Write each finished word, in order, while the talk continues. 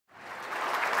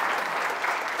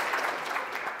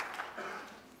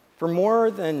For more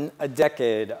than a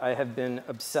decade, I have been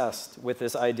obsessed with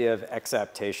this idea of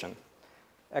exaptation.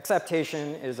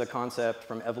 Exaptation is a concept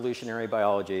from evolutionary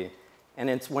biology, and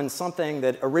it's when something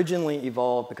that originally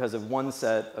evolved because of one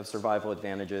set of survival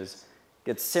advantages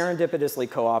gets serendipitously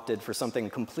co-opted for something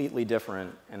completely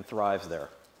different and thrives there.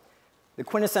 The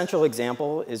quintessential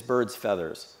example is birds'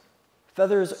 feathers.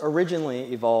 Feathers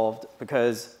originally evolved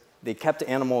because they kept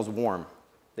animals warm.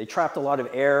 They trapped a lot of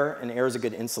air, and air is a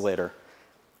good insulator.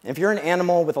 If you're an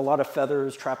animal with a lot of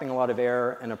feathers, trapping a lot of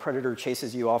air, and a predator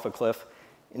chases you off a cliff,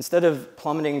 instead of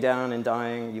plummeting down and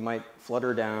dying, you might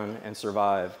flutter down and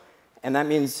survive. And that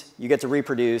means you get to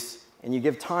reproduce, and you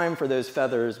give time for those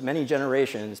feathers, many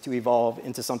generations, to evolve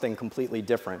into something completely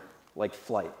different, like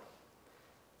flight.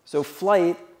 So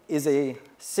flight is a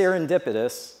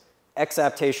serendipitous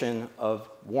exaptation of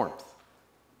warmth.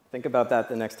 Think about that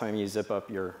the next time you zip up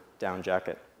your down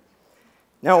jacket.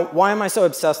 Now, why am I so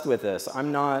obsessed with this?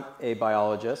 I'm not a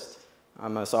biologist.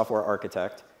 I'm a software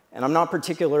architect. And I'm not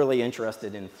particularly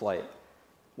interested in flight.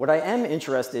 What I am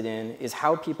interested in is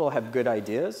how people have good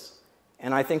ideas.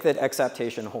 And I think that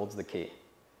exaptation holds the key.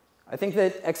 I think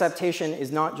that exaptation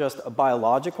is not just a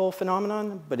biological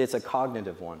phenomenon, but it's a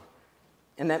cognitive one.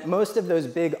 And that most of those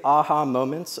big aha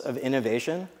moments of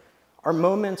innovation are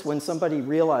moments when somebody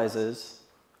realizes,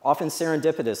 often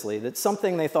serendipitously, that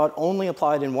something they thought only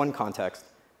applied in one context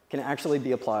can actually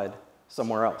be applied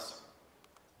somewhere else.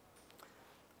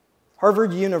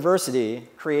 Harvard University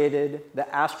created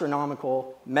the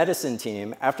astronomical medicine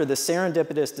team after the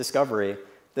serendipitous discovery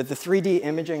that the 3D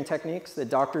imaging techniques that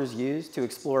doctors use to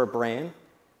explore a brain,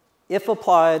 if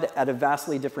applied at a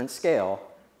vastly different scale,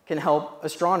 can help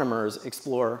astronomers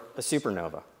explore a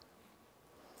supernova.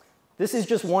 This is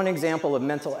just one example of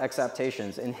mental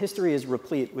exaptations, and history is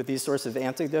replete with these sorts of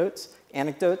anecdotes,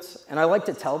 and I like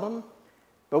to tell them,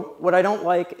 but what I don't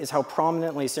like is how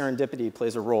prominently serendipity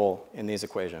plays a role in these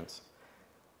equations.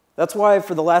 That's why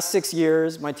for the last 6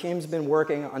 years, my team's been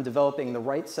working on developing the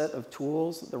right set of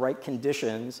tools, the right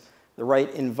conditions, the right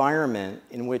environment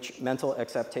in which mental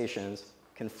exaptations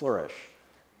can flourish.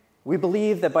 We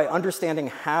believe that by understanding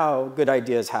how good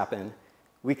ideas happen,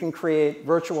 we can create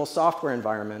virtual software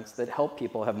environments that help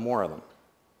people have more of them.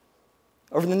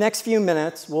 Over the next few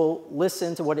minutes, we'll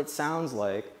listen to what it sounds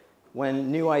like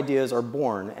when new ideas are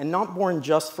born, and not born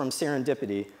just from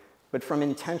serendipity, but from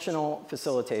intentional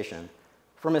facilitation,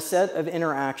 from a set of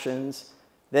interactions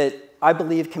that I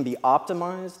believe can be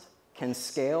optimized, can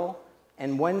scale,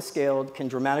 and when scaled, can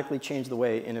dramatically change the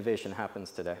way innovation happens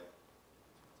today.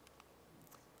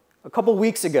 A couple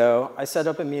weeks ago, I set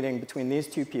up a meeting between these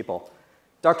two people.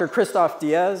 Dr. Christoph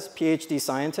Diaz, PhD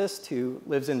scientist who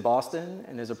lives in Boston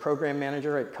and is a program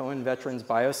manager at Cohen Veterans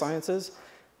Biosciences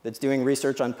that's doing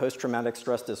research on post-traumatic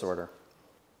stress disorder.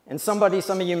 And somebody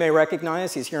some of you may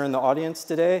recognize, he's here in the audience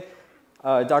today,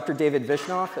 Dr. David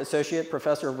Vishnoff, Associate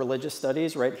Professor of Religious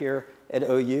Studies right here at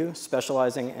OU,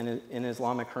 specializing in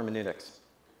Islamic hermeneutics.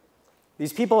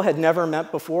 These people had never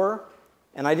met before,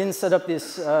 and I didn't set up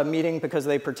this meeting because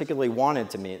they particularly wanted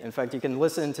to meet. In fact, you can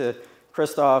listen to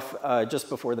Christoph just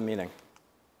before the meeting.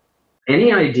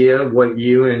 Any idea what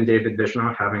you and David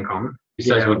Vishnoff have in common?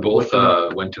 Besides, we both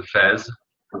went to Fez.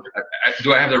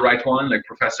 Do I have the right one, like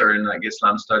professor in like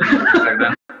Islam studies and things like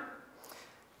that?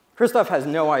 Christoph has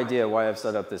no idea why I've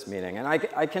set up this meeting, and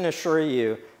I can assure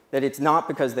you that it's not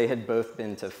because they had both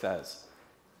been to Fez.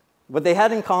 What they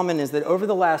had in common is that over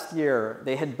the last year,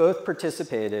 they had both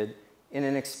participated in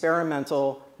an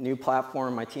experimental new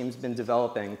platform my team's been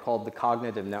developing called the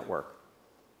Cognitive Network.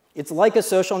 It's like a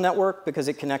social network because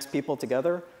it connects people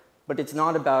together, but it's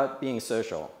not about being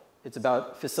social. It's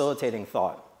about facilitating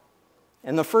thought.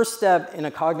 And the first step in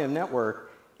a cognitive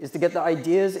network is to get the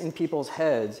ideas in people's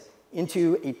heads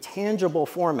into a tangible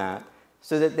format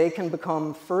so that they can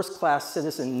become first-class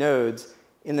citizen nodes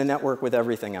in the network with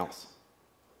everything else.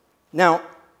 Now,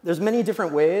 there's many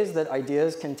different ways that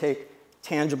ideas can take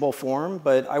tangible form,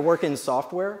 but I work in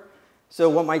software. So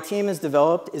what my team has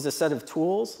developed is a set of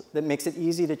tools that makes it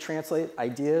easy to translate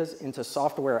ideas into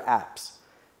software apps.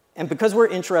 And because we're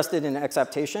interested in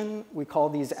exaptation, we call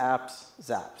these apps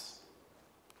Zaps.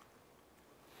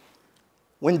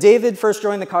 When David first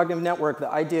joined the Cognitive Network, the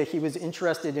idea he was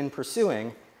interested in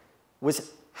pursuing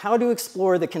was how to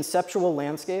explore the conceptual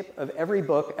landscape of every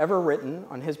book ever written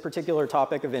on his particular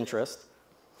topic of interest,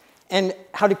 and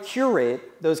how to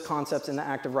curate those concepts in the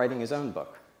act of writing his own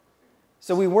book.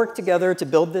 So we worked together to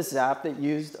build this Zap that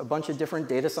used a bunch of different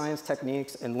data science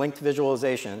techniques and linked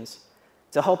visualizations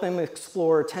to help him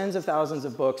explore tens of thousands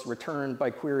of books returned by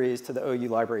queries to the OU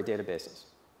library databases.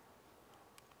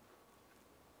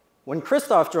 When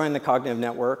Christoph joined the Cognitive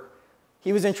Network,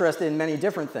 He was interested in many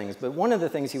different things, but one of the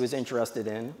things he was interested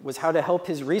in was how to help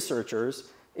his researchers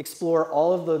explore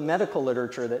all of the medical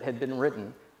literature that had been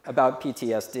written about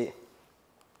PTSD.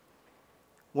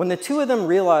 When the two of them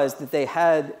realized that they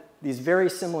had these very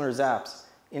similar zaps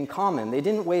in common, they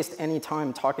didn't waste any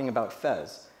time talking about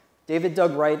Fez. David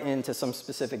dug right into some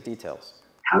specific details.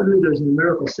 How do those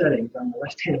numerical settings on the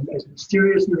left-hand, those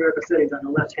mysterious numerical settings on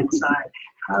the left-hand side,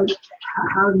 how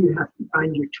do you have to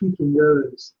find your tweaking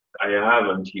those? I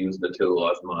haven't used the tool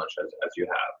as much as you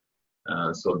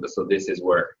have. So this is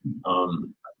where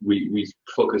we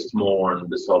focused more on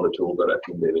the solver tool that I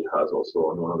think David has also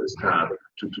on one of his tabs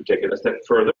to take it a step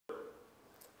further.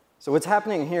 So what's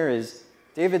happening here is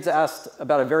David's asked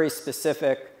about a very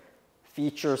specific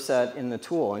feature set in the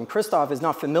tool, and Christoph is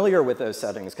not familiar with those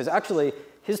settings because actually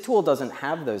his tool doesn't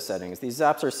have those settings. These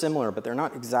zaps are similar, but they're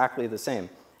not exactly the same.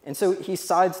 And so he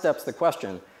sidesteps the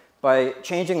question by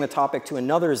changing the topic to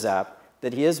another zap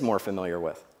that he is more familiar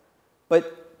with.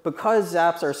 But because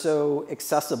zaps are so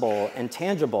accessible and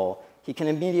tangible, he can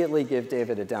immediately give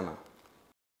David a demo.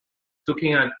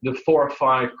 Looking at the 4 or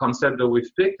 5 concepts that we've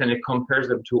picked, and it compares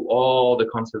them to all the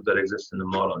concepts that exist in the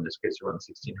model, in this case around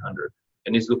 1600.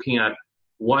 And it's looking at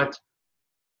what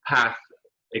path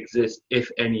exists, if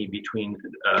any, between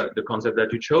the concept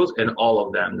that you chose and all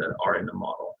of them that are in the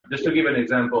model. Just to give an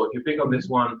example, if you pick up this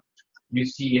one, you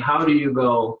see how do you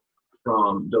go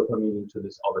from dopamine to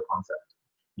this other concept.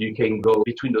 You can go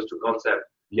between those two concepts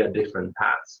via different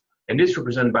paths. And this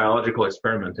represents biological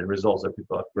experiments and results that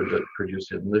people have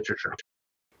produced in literature.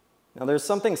 Now there's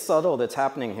something subtle that's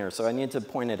happening here, so I need to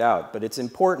point it out, but it's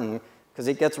important because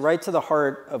it gets right to the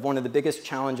heart of one of the biggest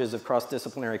challenges of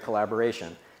cross-disciplinary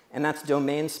collaboration, and that's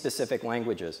domain-specific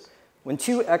languages. When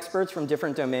two experts from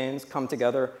different domains come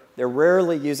together, they're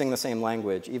rarely using the same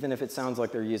language, even if it sounds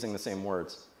like they're using the same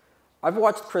words. I've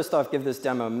watched Christoph give this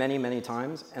demo many, many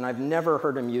times, and I've never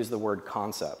heard him use the word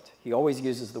concept. He always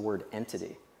uses the word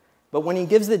entity. But when he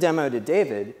gives the demo to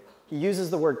David, he uses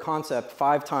the word concept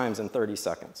 5 times in 30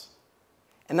 seconds.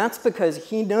 And that's because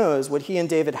he knows what he and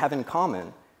David have in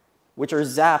common, which are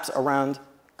zaps around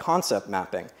concept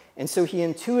mapping. And so he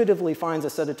intuitively finds a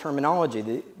set of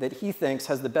terminology that he thinks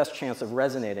has the best chance of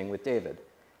resonating with David.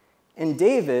 And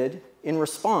David, in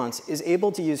response, is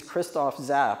able to use Christoph's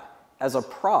zap as a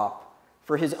prop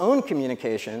for his own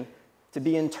communication to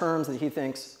be in terms that he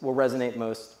thinks will resonate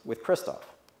most with Christoph.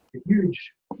 The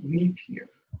huge leap here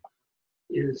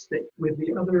is that with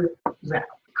the other zap,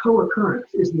 co-occurrence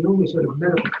is the only sort of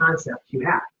medical concept you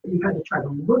have. You had to try to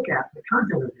look at the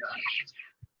content of the article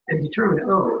and determine,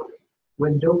 oh,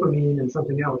 when dopamine and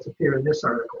something else appear in this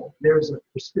article, there's a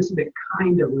specific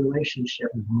kind of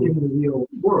relationship in the real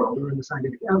world or in the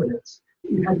scientific evidence.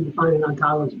 You had to define an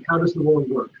ontology. How does the world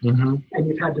work? And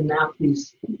you've had to map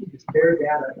this bare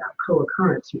data about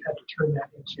co-occurrence. You had to turn that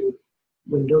into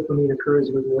when dopamine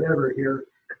occurs with whatever here,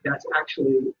 that's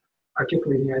actually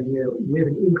articulating the idea we have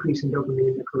an increase in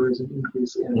dopamine occurs, an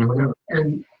increase in whatever.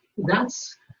 And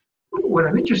that's what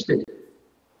I'm interested in.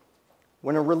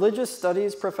 When a religious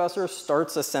studies professor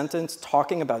starts a sentence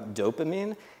talking about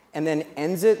dopamine and then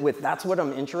ends it with, that's what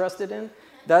I'm interested in,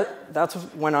 that's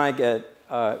when I get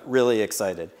really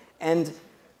excited. And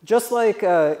just like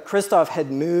Christoph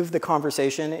had moved the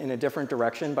conversation in a different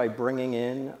direction by bringing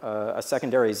in a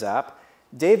secondary zap,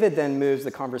 David then moves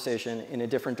the conversation in a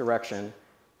different direction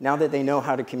now that they know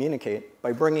how to communicate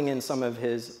by bringing in some of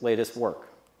his latest work.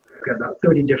 We've got about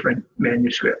 30 different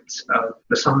manuscripts of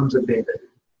the Psalms of David.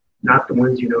 Not the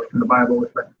ones you know from the Bible,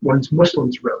 but ones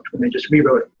Muslims wrote when they just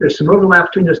rewrote it. There's some overlap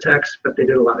between those texts, but they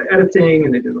did a lot of editing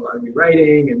and they did a lot of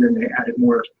rewriting, and then they added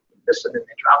more this and then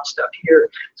they dropped stuff here.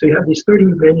 So you have these 30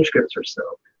 manuscripts or so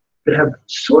that have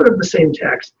sort of the same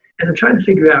text, and I'm trying to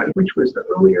figure out which was the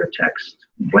earlier text,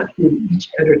 what did each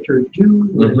editor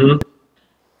do?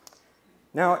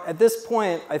 Now, at this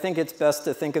point, I think it's best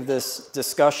to think of this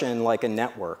discussion like a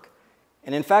network.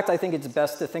 And in fact, I think it's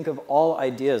best to think of all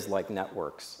ideas like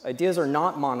networks. Ideas are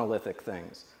not monolithic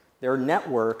things. They're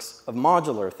networks of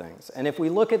modular things. And if we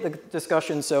look at the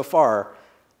discussion so far,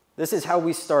 this is how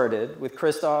we started with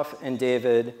Christoph and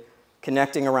David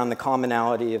connecting around the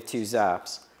commonality of 2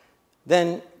 zaps.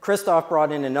 Then Christoph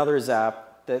brought in another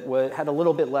zap that had a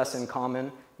little bit less in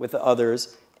common with the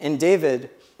others. And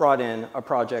David brought in a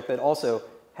project that also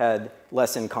had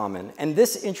less in common. And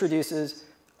this introduces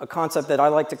a concept that I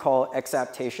like to call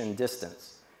exaptation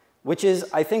distance, which is,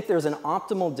 I think there's an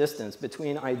optimal distance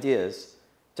between ideas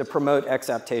to promote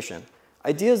exaptation.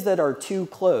 Ideas that are too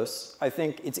close, I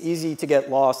think it's easy to get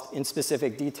lost in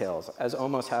specific details, as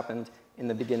almost happened in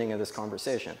the beginning of this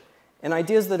conversation. And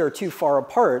ideas that are too far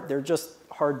apart, they're just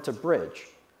hard to bridge.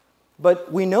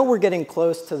 But we know we're getting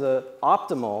close to the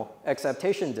optimal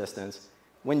exaptation distance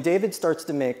when David starts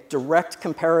to make direct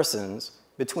comparisons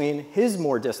between his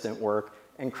more distant work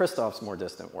and Christoph's more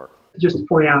distant work. Just to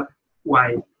point out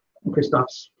why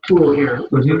Christoph's tool here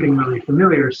was looking really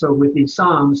familiar. So with these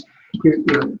SOMs, you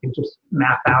can just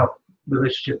map out the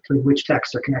relationship between which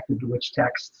texts are connected to which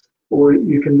texts. Or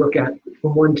you can look at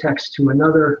from one text to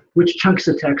another, which chunks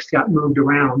of text got moved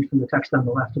around from the text on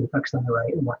the left to the text on the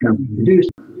right and what got reproduced.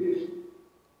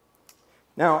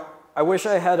 Now, I wish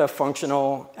I had a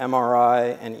functional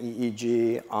MRI and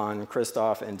EEG on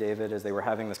Christoph and David as they were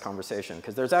having this conversation,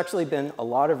 because there's actually been a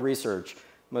lot of research,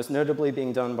 most notably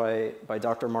being done by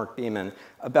Dr. Mark Beeman,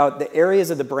 about the areas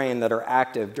of the brain that are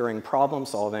active during problem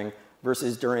solving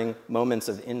versus during moments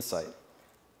of insight.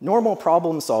 Normal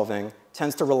problem solving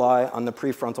tends to rely on the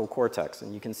prefrontal cortex,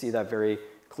 and you can see that very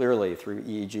clearly through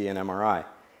EEG and MRI.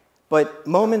 But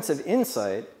moments of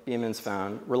insight, Beeman's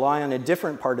found, rely on a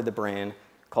different part of the brain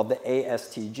called the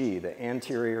ASTG, the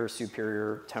anterior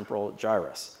superior temporal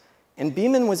gyrus. And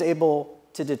Beeman was able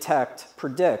to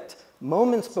predict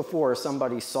moments before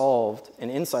somebody solved an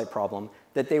insight problem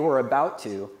that they were about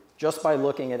to just by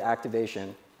looking at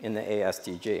activation in the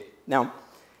ASTG. Now,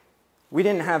 we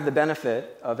didn't have the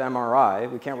benefit of MRI.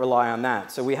 We can't rely on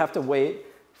that. So we have to wait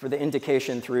for the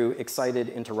indication through excited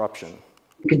interruption.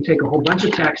 You can take a whole bunch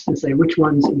of text and say which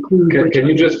ones include. Can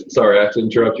you just, sorry, I have to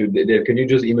interrupt you, Dave. Can you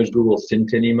just image Google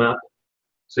Synteny map?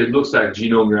 So it looks like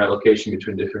genome relocation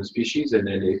between different species, and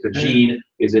then if a gene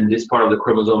is in this part of the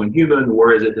chromosome in human,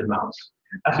 where is it in mouse?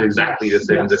 So exactly the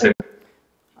same. Yes.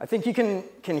 I think you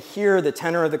can hear the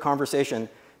tenor of the conversation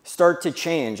start to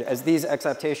change as these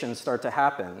exaptations start to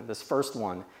happen, this first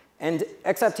one. And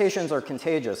exaptations are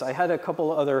contagious. I had a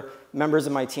couple other members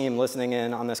of my team listening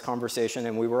in on this conversation,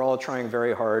 and we were all trying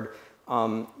very hard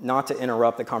not to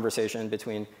interrupt the conversation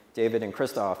between David and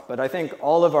Christoph. But I think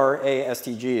all of our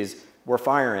ASTGs were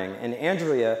firing, and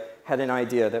Andrea had an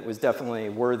idea that was definitely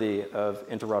worthy of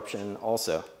interruption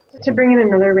also. To bring in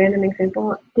another random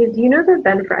example, do you know the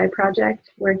Ben Fry project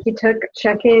where he took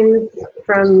check-ins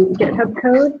from GitHub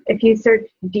code? If you search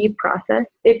deep process,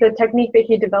 it's a technique that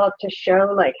he developed to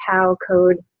show like how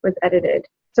code was edited.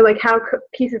 So like how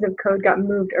pieces of code got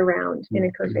moved around in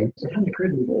a code base. So it hadn't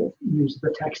occurred to me to use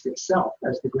the text itself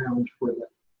as the ground for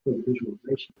the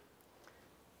visualization.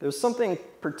 There's something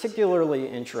particularly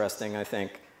interesting, I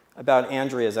think, about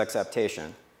Andrea's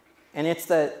exaptation. And it's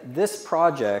that this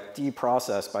project,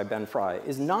 Deprocess by Ben Fry,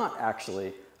 is not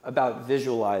actually about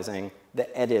visualizing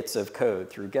the edits of code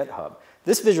through GitHub.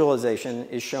 This visualization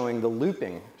is showing the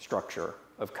looping structure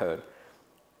of code.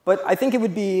 But I think it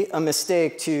would be a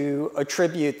mistake to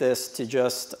attribute this to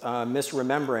just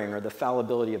misremembering or the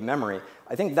fallibility of memory.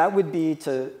 I think that would be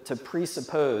to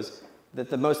presuppose that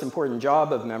the most important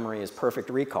job of memory is perfect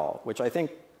recall, which I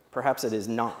think perhaps it is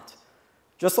not.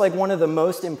 Just like one of the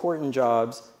most important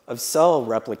jobs of cell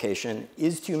replication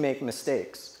is to make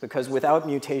mistakes, because without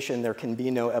mutation, there can be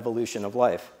no evolution of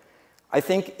life. I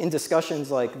think in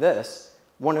discussions like this,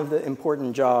 one of the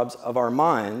important jobs of our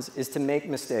minds is to make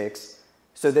mistakes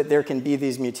so that there can be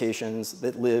these mutations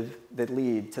that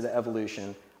lead to the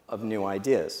evolution of new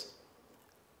ideas.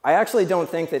 I actually don't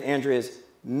think that Andrea's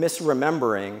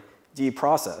misremembering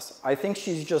Deprocess. I think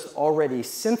she's just already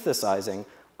synthesizing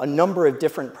a number of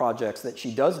different projects that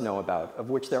she does know about,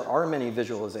 of which there are many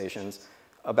visualizations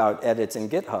about edits in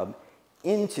GitHub,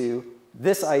 into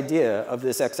this idea of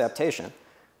this exaptation,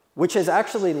 which has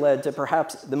actually led to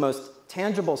perhaps the most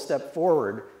tangible step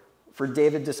forward for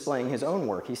David displaying his own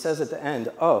work. He says at the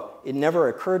end, oh, it never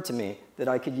occurred to me that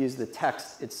I could use the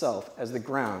text itself as the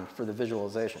ground for the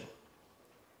visualization.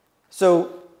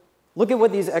 So look at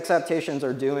what these exaptations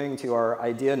are doing to our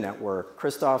idea network.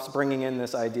 Christoph's bringing in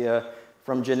this idea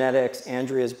from genetics.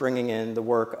 Andrea's bringing in the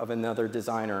work of another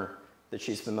designer that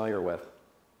she's familiar with.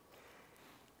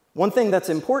 One thing that's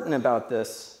important about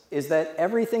this is that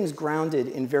everything's grounded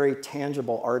in very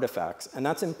tangible artifacts. And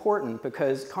that's important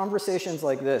because conversations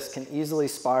like this can easily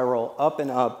spiral up and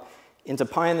up into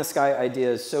pie-in-the-sky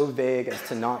ideas so vague as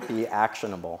to not be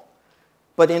actionable.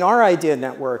 But in our idea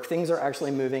network, things are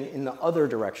actually moving in the other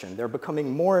direction. They're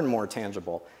becoming more and more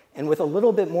tangible. And with a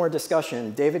little bit more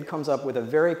discussion, David comes up with a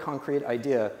very concrete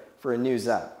idea for a new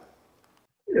Zap.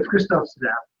 If Christoph's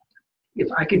Zap, if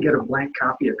I could get a blank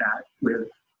copy of that with,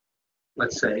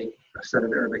 let's say, a set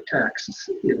of Arabic texts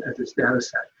as this data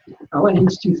set, all I need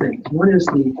is two things. One is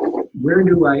where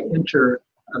do I enter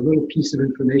a little piece of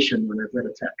information when I've read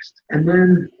a text? And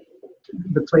then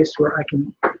the place where I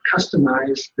can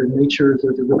customize the nature of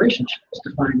the relationships,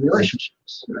 define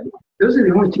relationships, right? Those are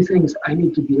the only two things I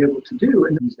need to be able to do,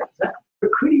 and use that Zap.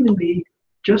 It could even be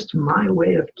just my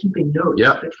way of keeping notes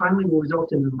Yeah. that finally will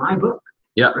result in my book.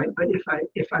 Yeah. Right. But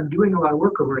if I'm doing a lot of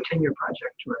work over a 10-year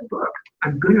project to write a book,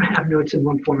 I'm going to have notes in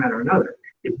one format or another.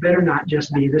 It better not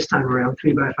just be this time around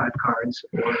 3x5 cards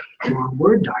or a long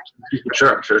Word document.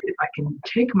 Sure, sure. If I can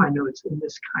take my notes in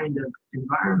this kind of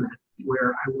environment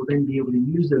where I will then be able to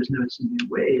use those notes in new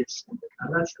ways,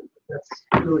 that's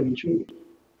really intriguing.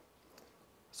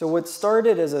 So what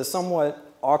started as a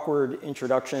somewhat awkward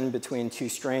introduction between two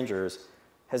strangers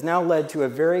has now led to a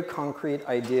very concrete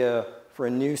idea for a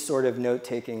new sort of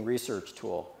note-taking research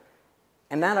tool.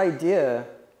 And that idea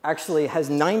actually has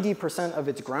 90% of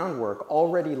its groundwork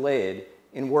already laid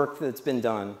in work that's been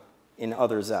done in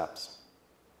other Zaps.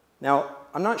 Now,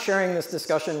 I'm not sharing this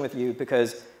discussion with you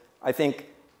because I think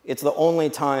it's the only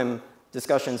time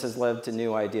discussions has led to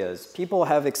new ideas. People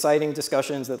have exciting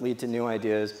discussions that lead to new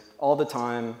ideas all the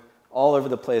time, all over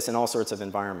the place, in all sorts of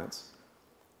environments.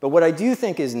 But what I do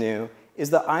think is new is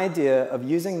the idea of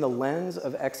using the lens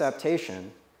of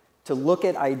exaptation to look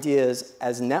at ideas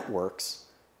as networks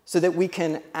so that we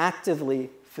can actively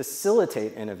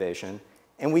facilitate innovation,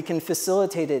 and we can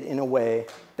facilitate it in a way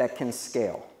that can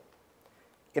scale.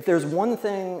 If there's one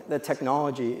thing that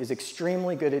technology is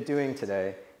extremely good at doing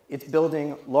today, it's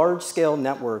building large-scale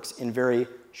networks in very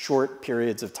short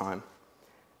periods of time.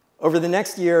 Over the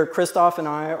next year, Christoph and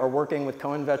I are working with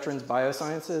Cohen Veterans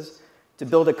Biosciences to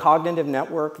build a cognitive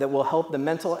network that will help the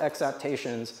mental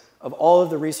exaptations of all of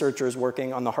the researchers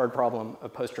working on the hard problem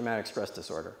of post-traumatic stress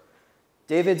disorder.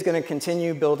 David's going to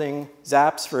continue building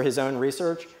Zaps for his own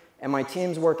research, and my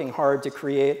team's working hard to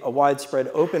create a widespread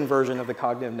open version of the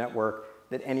cognitive network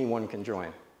that anyone can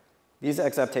join. These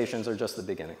exaptations are just the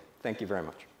beginning. Thank you very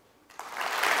much.